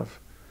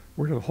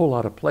whole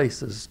lot of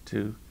places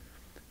to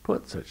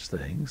put such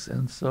things,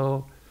 and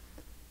so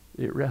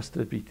it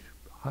rested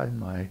behind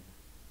my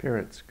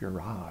parents'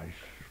 garage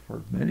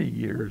for many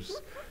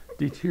years,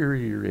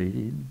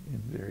 deteriorating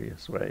in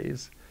various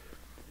ways.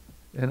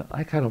 And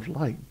I kind of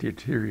like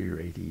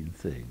deteriorating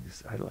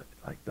things. I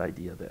like the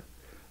idea that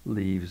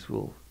leaves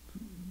will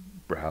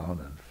brown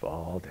and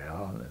fall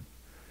down, and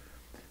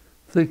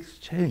things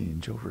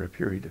change over a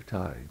period of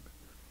time.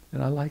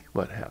 And I like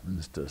what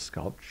happens to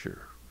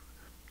sculpture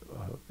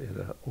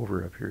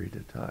over a period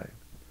of time.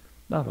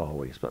 Not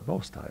always, but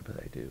most times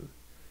I do.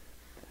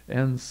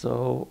 And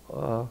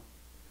so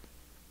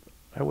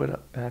I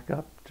went back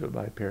up to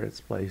my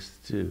parents' place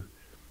to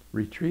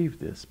retrieve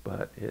this,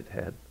 but it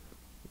had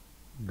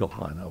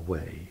gone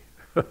away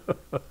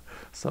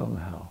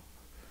somehow.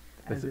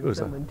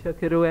 Someone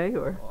took it away,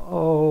 or?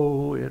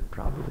 Oh, it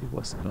probably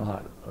was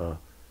not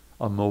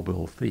a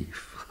mobile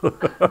thief.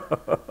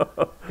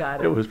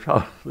 Got it. It was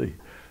probably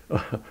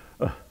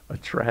a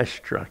trash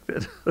truck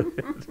that.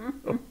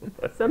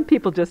 Some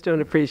people just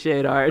don't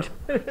appreciate art.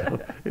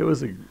 It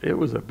was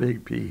a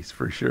big piece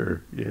for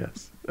sure.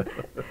 Yes.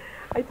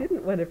 I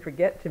didn't want to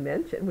forget to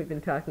mention, we've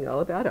been talking all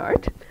about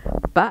art,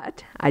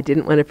 but I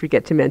didn't want to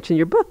forget to mention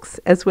your books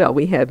as well.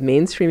 We have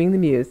Mainstreaming the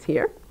Muse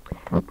here,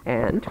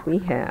 and we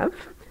have,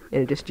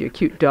 in addition to your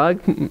cute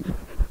dog.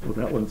 Well,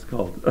 that one's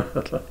called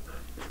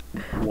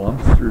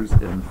Monsters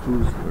and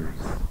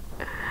Foozlers.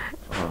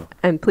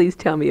 And please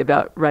tell me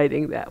about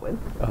writing that one.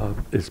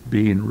 It's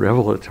being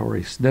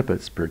revelatory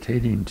snippets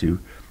pertaining to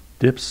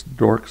dips,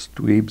 dorks,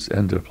 dweebs,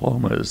 and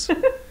diplomas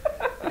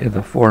in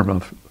the form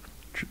of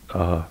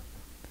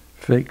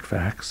fake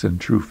facts and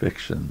true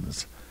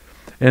fictions.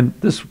 And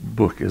this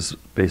book is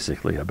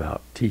basically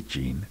about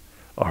teaching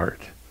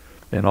art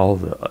and all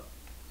the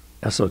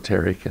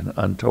esoteric and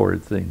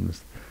untoward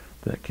things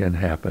that can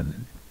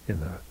happen in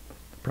the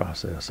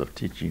process of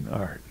teaching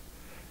art.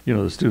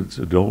 The students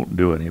who don't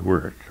do any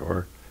work,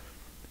 or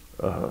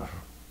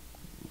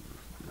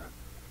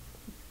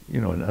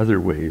in other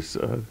ways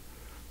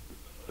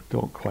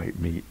don't quite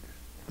meet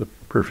the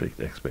perfect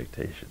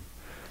expectation.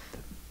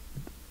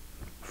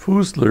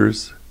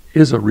 Foozlers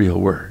is a real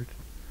word.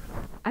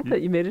 I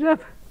thought you made it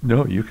up.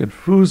 No, you can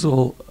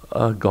foozle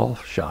a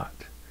golf shot,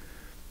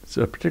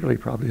 so particularly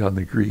probably on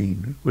the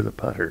green with a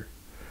putter.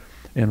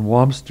 And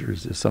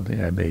Womsters is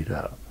something I made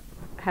up.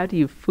 How do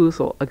you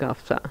foozle a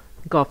golf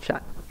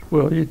shot?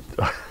 Well,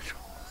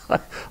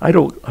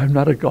 I'm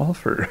not a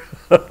golfer.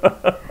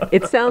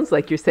 It sounds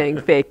like you're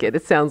saying fake it.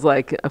 It sounds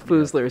like a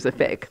foozler is a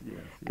fake. Yes.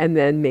 And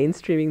then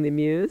Mainstreaming the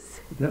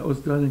Muse? That was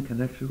done in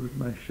connection with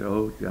my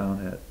show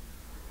down at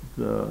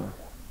the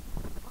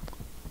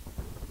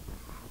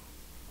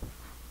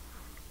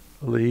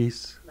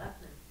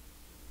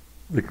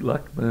the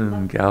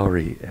Luckman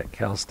Gallery at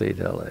Cal State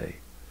LA.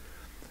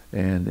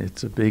 And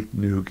it's a big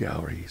new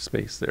gallery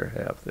space they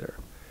have there.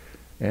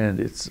 And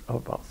it's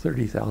about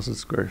 30,000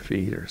 square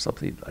feet or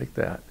something like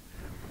that.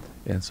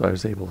 And so I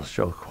was able to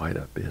show quite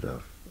a bit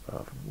of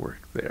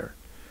work there.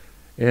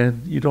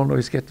 And you don't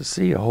always get to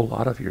see a whole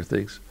lot of your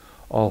things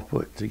all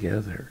put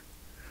together.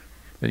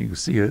 And you can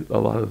see a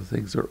lot of the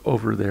things are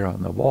over there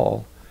on the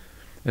wall,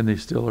 and they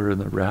still are in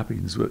the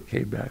wrappings that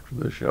came back from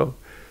the show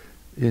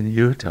in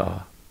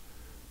Utah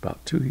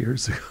about 2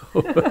 years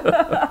ago.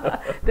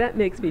 That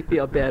makes me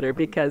feel better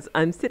because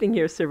I'm sitting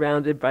here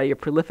surrounded by your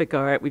prolific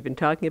art. We've been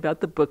talking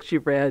about the books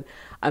you've read.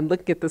 I'm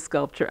looking at the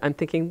sculpture. I'm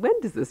thinking, when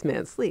does this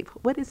man sleep?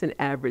 What is an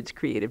average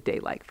creative day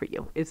like for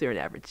you? Is there an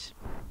average?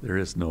 There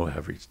is no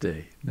average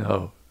day.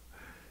 No,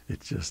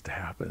 it just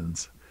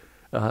happens.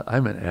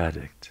 I'm an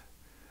addict,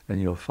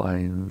 and you'll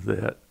find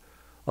that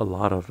a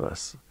lot of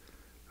us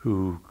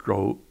who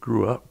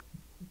grew up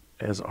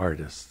as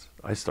artists,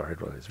 I started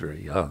when I was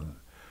very young,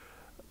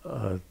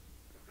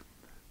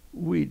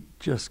 we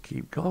just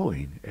keep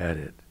going at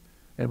it,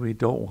 and we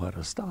don't want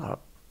to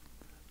stop.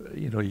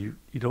 You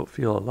don't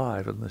feel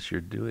alive unless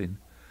you're doing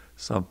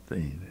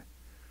something.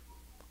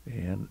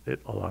 And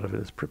a lot of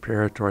it is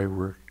preparatory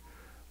work.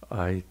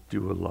 I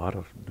do a lot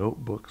of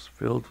notebooks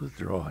filled with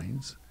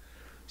drawings,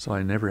 so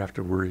I never have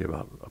to worry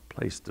about a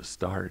place to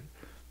start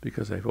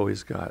because I've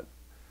always got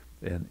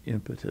an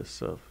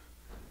impetus of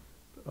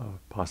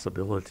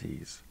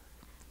possibilities.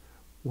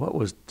 What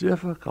was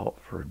difficult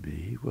for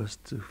me was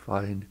to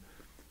find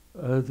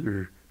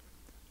other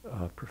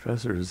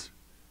professors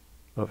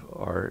of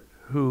art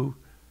who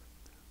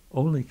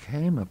only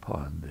came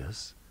upon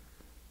this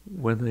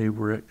when they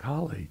were at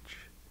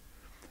college.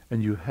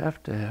 And you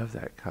have to have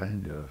that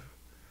kind of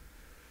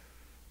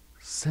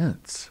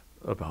sense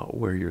about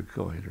where you're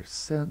going, or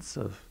sense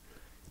of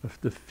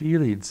the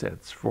feeling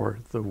sense for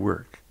the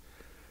work.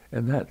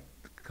 And that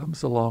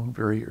comes along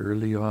very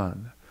early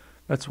on.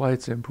 That's why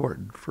it's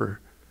important for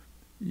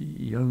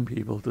young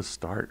people to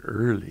start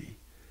early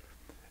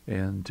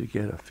and to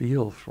get a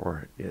feel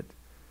for it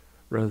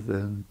rather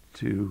than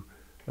to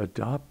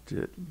adopt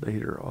it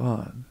later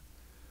on,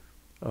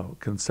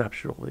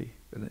 conceptually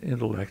and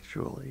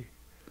intellectually,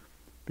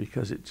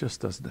 because it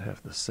just doesn't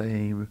have the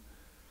same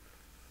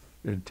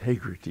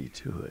integrity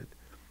to it.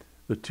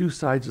 The two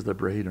sides of the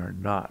brain are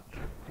not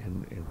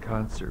in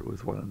concert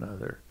with one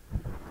another,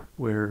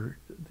 where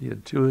the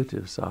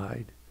intuitive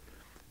side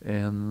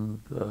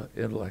and the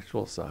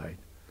intellectual side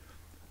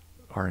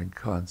are in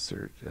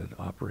concert and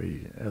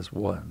operating as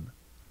one.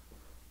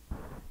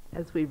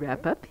 As we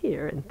wrap up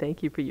here, and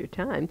thank you for your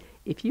time,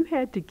 if you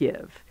had to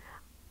give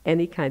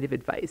any kind of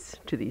advice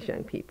to these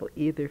young people,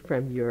 either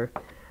from your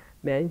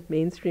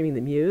mainstreaming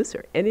the muse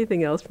or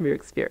anything else from your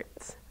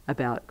experience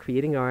about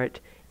creating art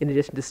in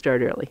addition to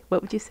start early,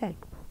 what would you say?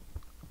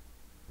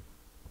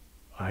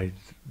 I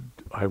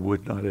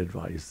would not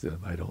advise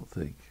them, I don't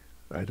think.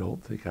 I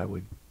don't think I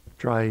would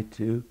try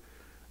to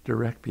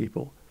direct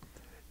people.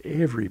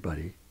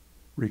 Everybody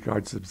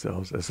regards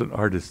themselves as an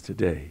artist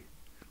today.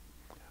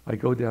 I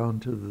go down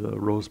to the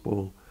Rose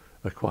Bowl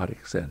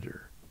Aquatic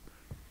Center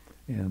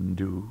and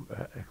do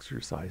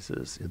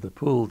exercises in the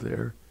pool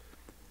there,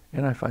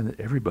 and I find that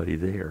everybody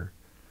there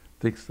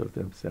thinks of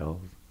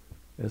themselves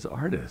as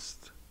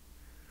artists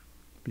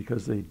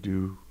because they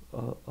do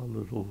a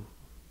little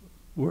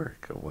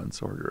work of one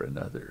sort or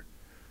another.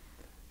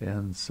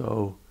 And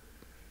so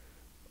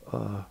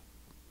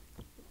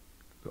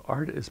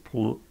art is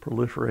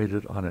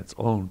proliferated on its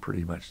own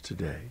pretty much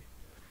today.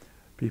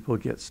 People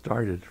get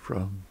started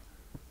from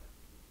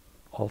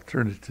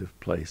alternative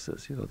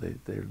places.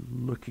 They're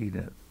looking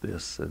at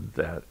this and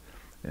that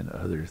and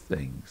other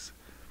things.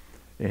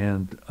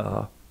 And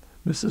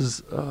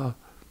Mrs.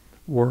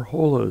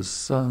 Warhola's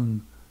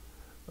son,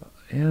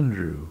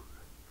 Andrew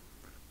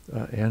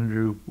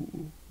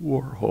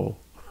Warhol.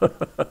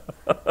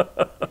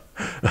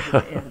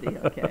 Andy,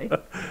 okay.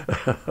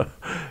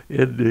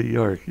 In New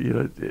York,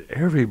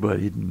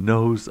 everybody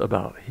knows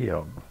about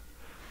him,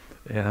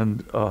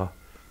 and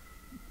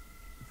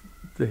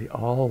they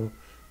all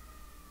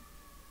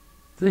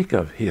think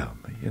of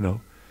him,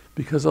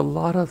 because a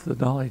lot of the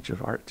knowledge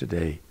of art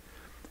today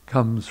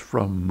comes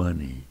from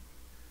money.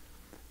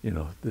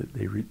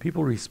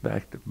 People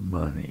respect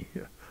money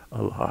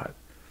a lot,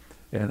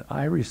 and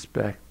I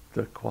respect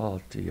the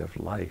quality of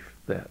life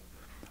that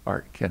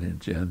art can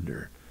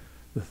engender,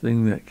 the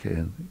thing that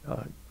can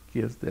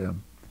give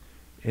them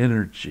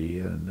energy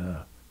and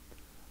a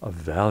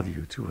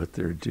value to what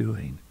they're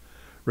doing,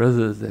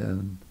 rather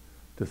than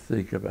to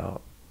think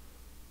about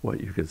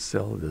what you could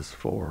sell this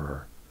for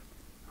or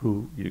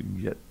who you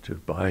can get to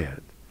buy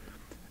it.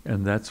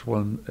 And that's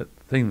one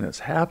thing that's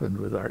happened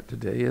with art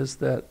today, is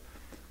that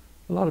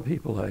a lot of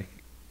people like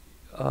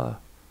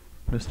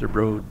Mr.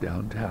 Broad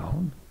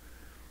downtown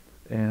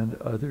and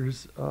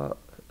others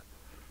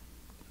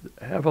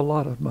have a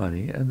lot of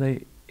money, and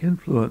they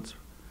influence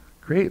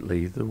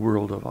greatly the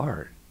world of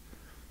art.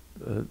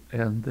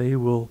 And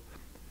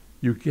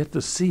you get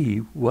to see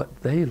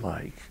what they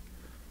like,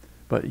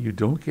 but you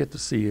don't get to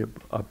see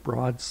a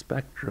broad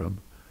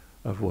spectrum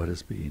of what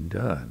is being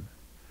done.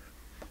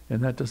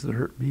 And that doesn't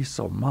hurt me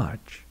so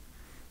much,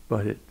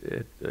 but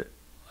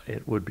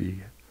it would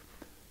be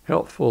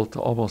helpful to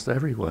almost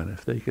everyone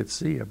if they could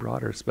see a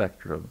broader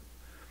spectrum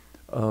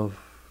of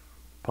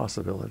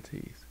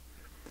possibilities.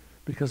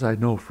 Because I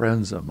know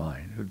friends of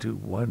mine who do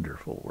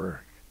wonderful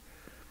work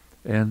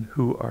and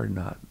who are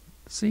not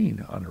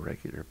seen on a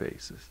regular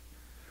basis.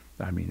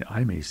 I mean,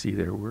 I may see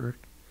their work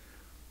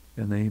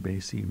and they may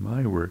see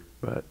my work,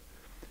 but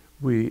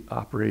we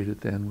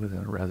operated then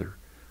within a rather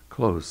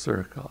closed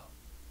circle.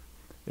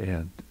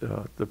 And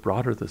the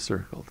broader the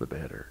circle, the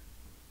better.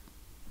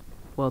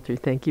 Walter,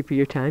 thank you for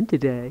your time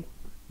today.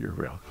 You're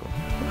welcome.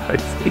 I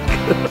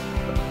think.